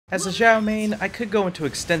As a Xiao main, I could go into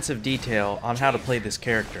extensive detail on how to play this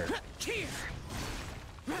character.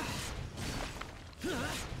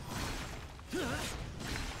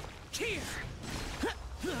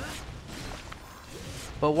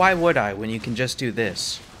 But why would I when you can just do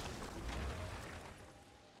this?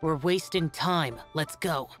 We're wasting time. Let's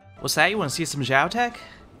go. What's that? You want to see some Xiao tech?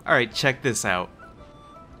 Alright, check this out.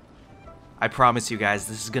 I promise you guys,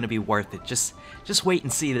 this is gonna be worth it. Just wait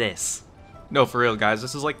and see this. No, for real, guys,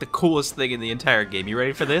 this is like the coolest thing in the entire game. You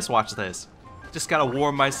ready for this? Watch this. Just gotta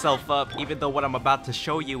warm myself up, even though what I'm about to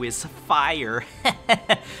show you is fire.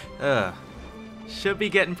 Should be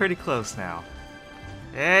getting pretty close now.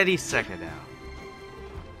 Any second now.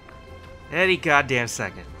 Any goddamn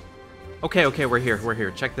second. Okay, we're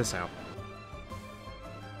here. Check this out.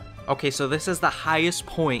 Okay, so this is the highest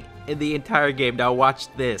point in the entire game. Now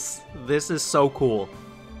watch this. This is so cool.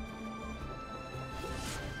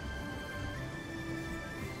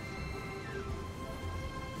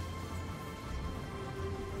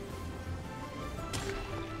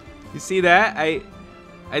 You see that? I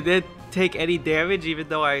didn't take any damage even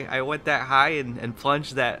though I went that high and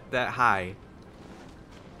plunged that high.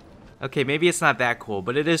 Okay, maybe it's not that cool,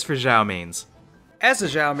 but it is for Xiao mains. As a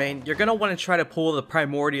Xiao main, you're gonna want to try to pull the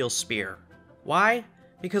Primordial Spear. Why?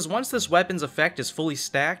 Because once this weapon's effect is fully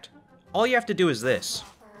stacked, all you have to do is this.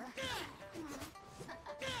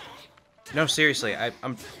 No, seriously,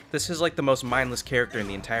 this is like the most mindless character in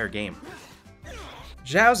the entire game.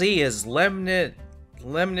 Xiao Z is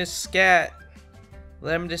Lemniscat.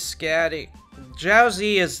 Xiao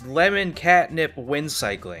Z is Lemon Catnip Wind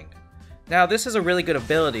Cycling. Now, this is a really good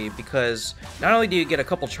ability because not only do you get a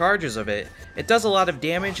couple charges of it, it does a lot of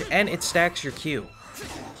damage and it stacks your Q.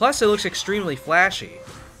 Plus, it looks extremely flashy.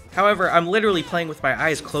 However, I'm literally playing with my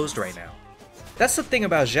eyes closed right now. That's the thing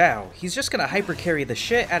about Xiao, he's just gonna hyper carry the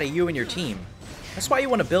shit out of you and your team. That's why you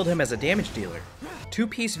want to build him as a damage dealer.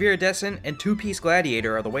 2-piece Viridescent and 2-piece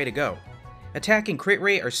Gladiator are the way to go. Attack and crit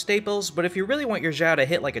rate are staples, but if you really want your Xiao to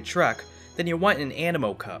hit like a truck, then you want an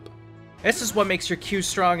Animo Cup. This is what makes your Q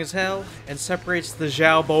strong as hell, and separates the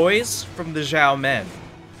Xiao boys from the Xiao men.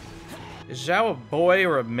 Is Xiao a boy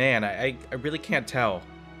or a man? I really can't tell.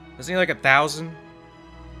 Isn't he like 1,000?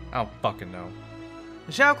 I don't fucking know.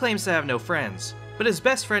 Xiao claims to have no friends, but his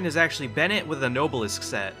best friend is actually Bennett with a Nobelisk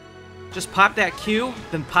set. Just pop that Q,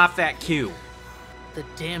 then pop that Q. The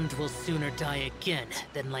damned will sooner die again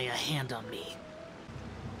than lay a hand on me.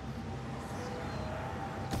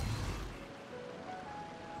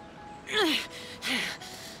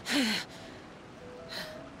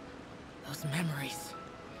 Those memories,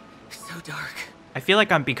 so dark. I feel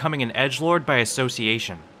like I'm becoming an edgelord by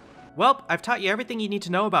association. Well, I've taught you everything you need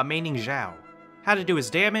to know about maining Xiao. How to do his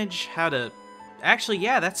damage, how to... Actually,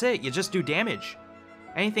 yeah, that's it. You just do damage.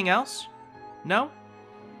 Anything else? No?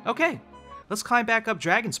 Okay. Let's climb back up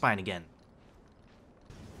Dragonspine again.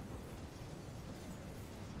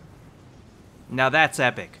 Now that's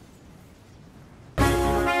epic.